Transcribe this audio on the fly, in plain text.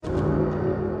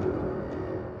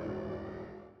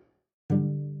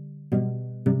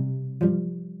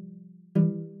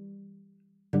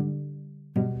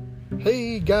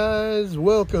Hey guys,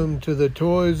 welcome to the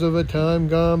Toys of a Time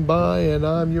Gone By, and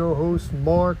I'm your host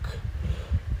Mark.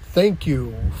 Thank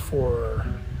you for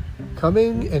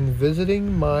coming and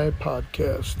visiting my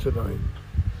podcast tonight.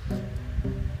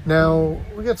 Now,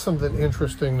 we got something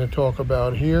interesting to talk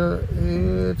about here.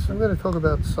 I'm going to talk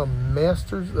about some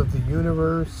Masters of the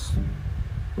Universe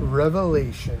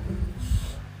revelations.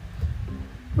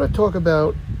 I'm going to talk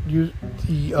about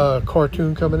the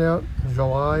cartoon coming out in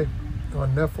July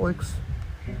on Netflix.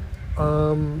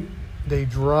 They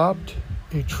dropped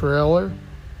a trailer,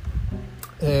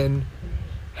 and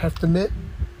have to admit,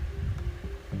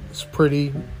 it's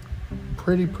pretty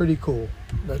cool,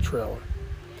 that trailer.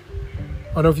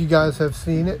 I don't know if you guys have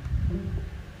seen it.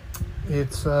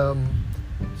 It's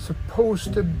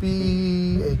supposed to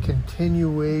be a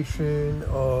continuation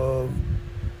of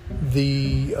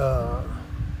the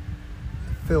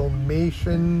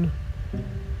Filmation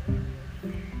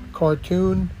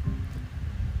cartoon,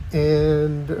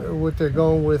 and what they're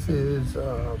going with is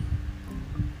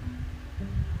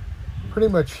pretty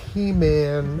much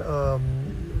He-Man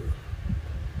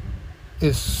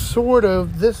is sort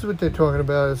of, this is what they're talking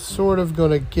about, is sort of going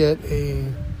to get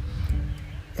a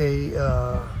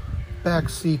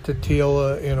backseat to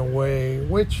Teela in a way,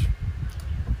 which,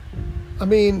 I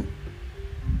mean,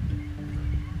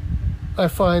 I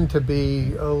find to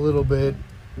be a little bit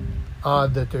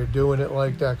odd that they're doing it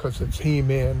like that, because it's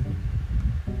He-Man,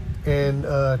 and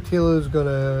Teela's going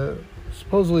to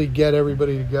supposedly get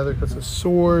everybody together because the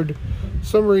sword, for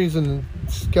some reason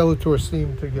Skeletor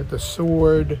seemed to get the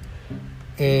sword,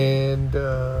 and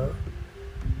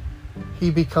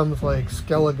he becomes like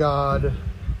Skelegod,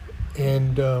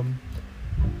 and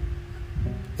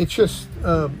it's just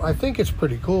I think it's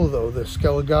pretty cool though, the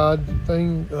Skelegod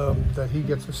thing, that he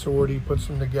gets a sword, he puts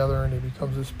them together, and he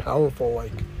becomes this powerful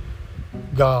like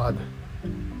god,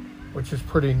 which is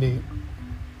pretty neat.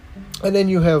 And then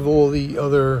you have all the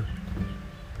other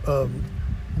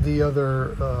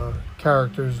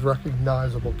characters,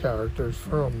 recognizable characters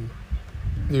from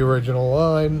the original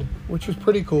line, which is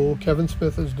pretty cool. Kevin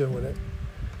Smith is doing it,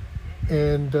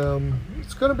 and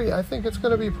it's gonna be, I think it's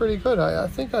gonna be pretty good. I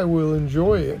think I will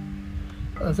enjoy it.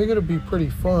 I think it'll be pretty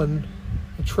fun.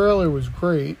 The trailer was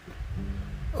great.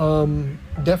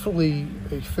 Definitely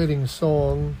a fitting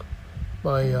song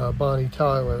by Bonnie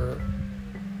Tyler,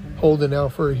 "Holding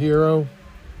Out for a Hero."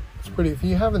 It's pretty. If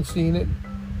you haven't seen it,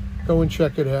 go and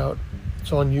check it out.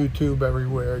 It's on YouTube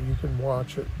everywhere. You can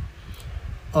watch it.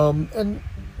 And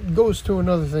goes to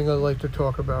another thing I'd like to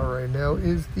talk about right now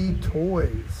is the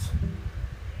toys.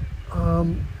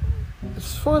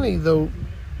 It's funny though.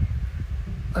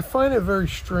 I find it very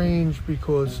strange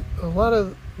because a lot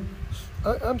of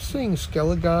I'm seeing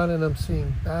Skelegod and I'm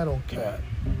seeing Battle Cat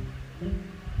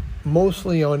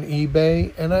mostly on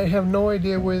eBay, and I have no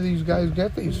idea where these guys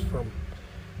get these from.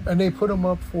 And they put them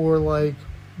up for like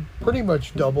pretty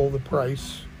much double the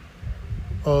price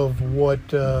of what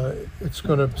it's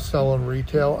going to sell on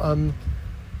retail. I'm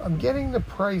getting the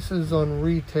prices on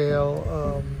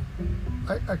retail.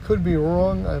 I could be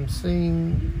wrong. I'm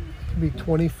seeing it could be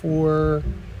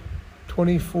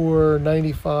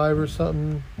 $24.95 or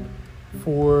something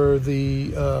for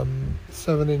the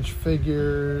 7-inch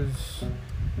figures.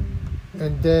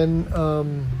 And then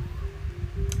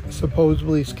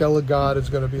supposedly Skelegod is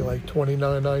going to be like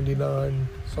 $29.99,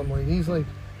 something like. He's like,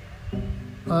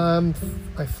 I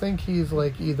think he's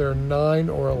like either 9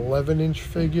 or 11-inch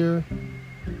figure.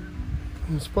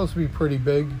 It's supposed to be pretty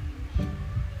big.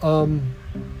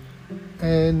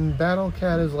 And Battle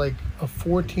Cat is like a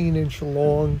 14-inch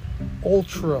long,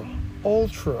 ultra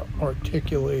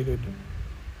articulated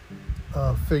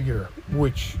figure,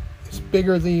 which is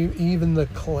bigger than even the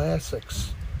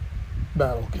classics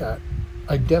Battle Cat.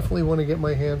 I definitely want to get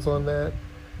my hands on that.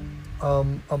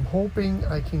 I'm hoping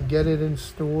I can get it in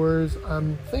stores.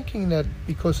 I'm thinking that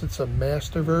because it's a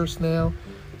Masterverse now,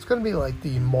 it's going to be like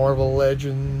the Marvel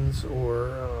Legends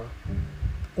or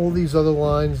all these other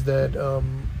lines that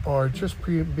are just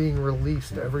being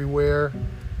released everywhere.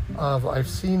 I've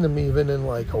seen them even in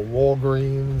like a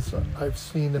Walgreens. I've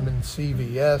seen them in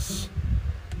CVS.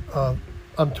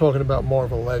 I'm talking about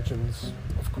Marvel Legends,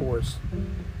 of course.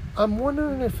 I'm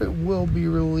wondering if it will be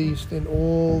released in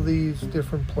all these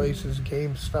different places,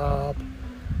 GameStop.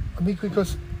 I mean,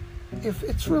 because if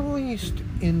it's released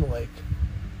in like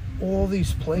all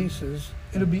these places,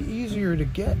 it'll be easier to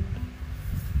get.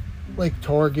 Like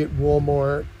Target,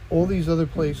 Walmart, all these other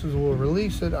places will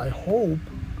release it, I hope,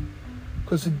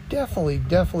 because it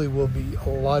definitely will be a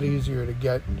lot easier to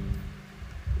get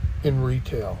in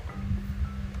retail.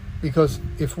 Because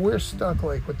if we're stuck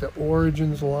like with the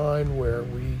Origins line, where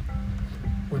we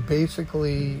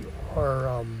basically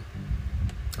are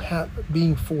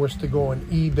being forced to go on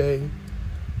eBay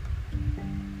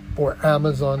or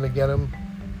Amazon to get them.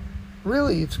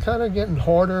 Really, it's kind of getting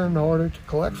harder and harder to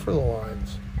collect for the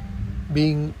lines.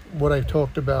 Being what I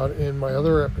talked about in my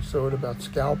other episode about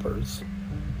scalpers,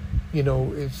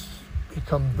 it's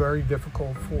become very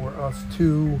difficult for us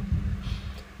to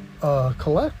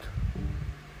collect,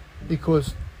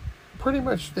 because pretty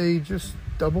much they just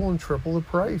double and triple the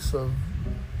price of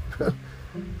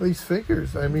these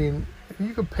figures. I mean,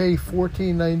 you could pay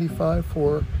 $14.95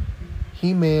 for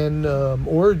He-Man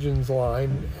Origins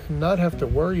line and not have to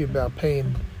worry about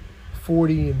paying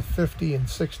 $40 and $50 and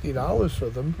 $60 for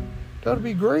them. That'd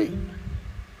be great.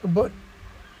 But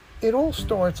it all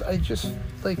starts, I just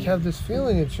have this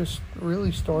feeling it just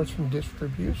really starts from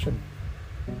distribution.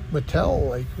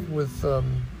 Mattel, with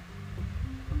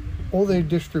all their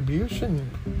distribution,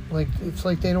 it's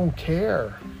like they don't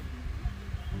care.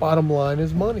 Bottom line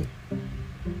is money.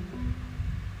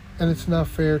 And it's not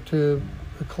fair to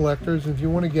the collectors. If you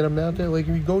want to get them out there, if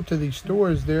you go to these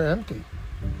stores, they're empty.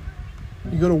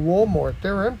 You go to Walmart,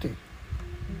 they're empty.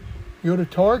 You go to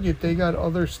Target, they got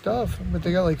other stuff, but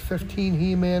they got 15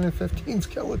 He-Man and 15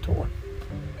 Skeletor.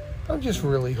 I'm just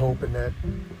really hoping that,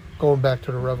 going back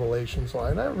to the Revelations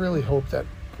line, I really hope that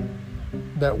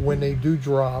when they do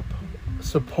drop,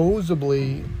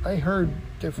 supposedly, I heard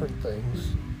different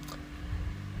things.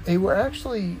 They were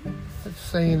actually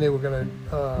saying they were going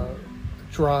to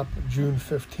drop June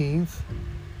 15th,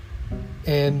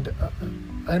 and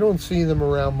I don't see them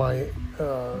around my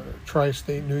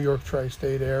New York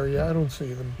tri-state area. I don't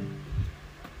see them.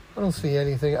 I don't see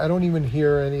anything. I don't even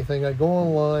hear anything. I go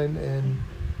online and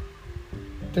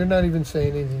they're not even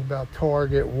saying anything about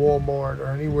Target, Walmart, or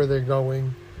anywhere they're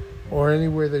going or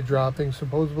anywhere they're dropping.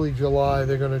 Supposedly July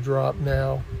they're going to drop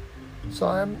now. So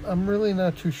I'm really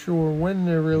not too sure when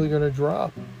they're really going to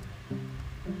drop.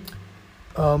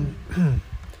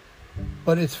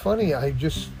 But it's funny,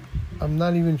 I'm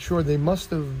not even sure. They must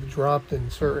have dropped in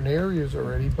certain areas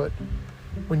already, but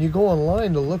when you go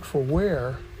online to look for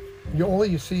where, all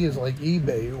you see is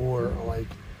eBay or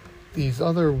these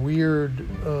other weird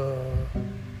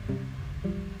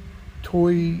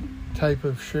toy type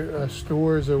of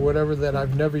stores or whatever that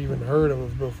I've never even heard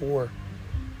of before.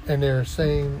 And they're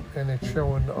saying, and it's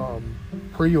showing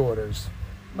pre-orders.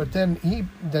 But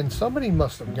then somebody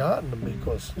must have gotten them,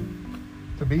 because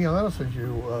to be honest with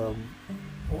you,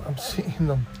 I'm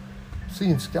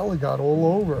seeing Skelligot all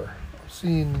over. I'm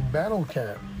seeing Battle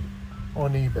Cat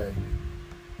on eBay.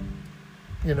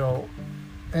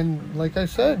 And like I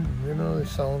said, they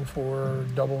sell them for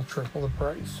double, triple the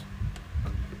price.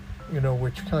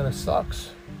 Which kind of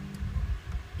sucks.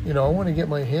 I want to get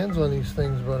my hands on these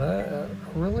things, but I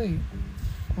really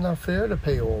not fair to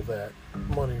pay all that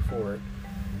money for it.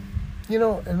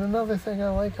 And another thing I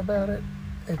like about it,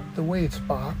 the way it's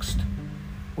boxed,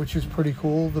 which is pretty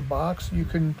cool. The box, it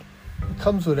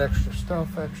comes with extra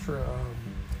stuff, extra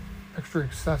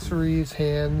accessories,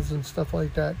 hands and stuff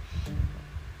like that.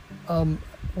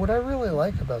 What I really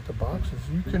like about the box is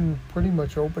you can pretty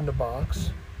much open the box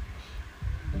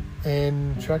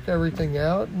and check everything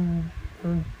out and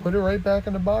put it right back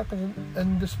in the box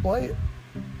and display it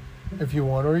if you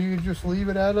want, or you just leave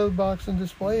it out of the box and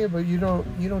display it, but you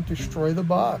don't destroy the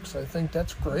box. I think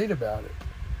that's great about it.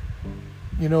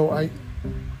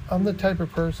 I'm the type of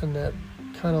person that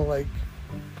kind of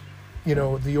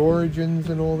the Origins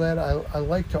and all that. I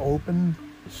like to open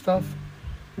stuff,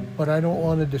 but I don't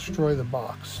want to destroy the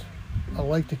box. I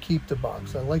like to keep the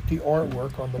box. I like the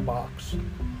artwork on the box.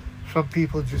 Some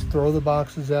people just throw the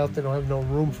boxes out. They don't have no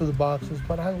room for the boxes,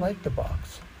 but I like the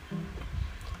box.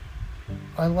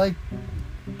 I like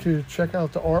to check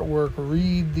out the artwork,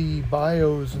 read the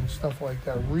bios and stuff like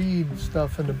that, read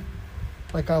stuff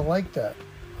I like that.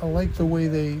 I like the way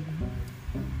they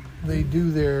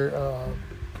do their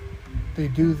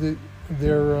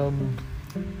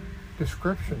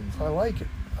descriptions. I like it.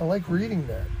 I like reading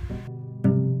that.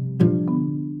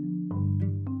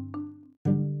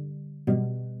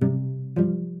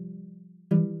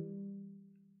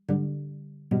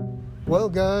 Well,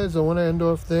 guys, I want to end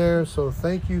off there. So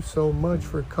thank you so much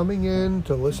for coming in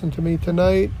to listen to me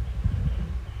tonight.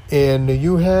 And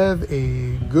you have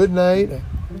a good night.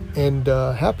 And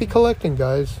happy collecting,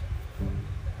 guys.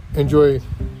 Enjoy.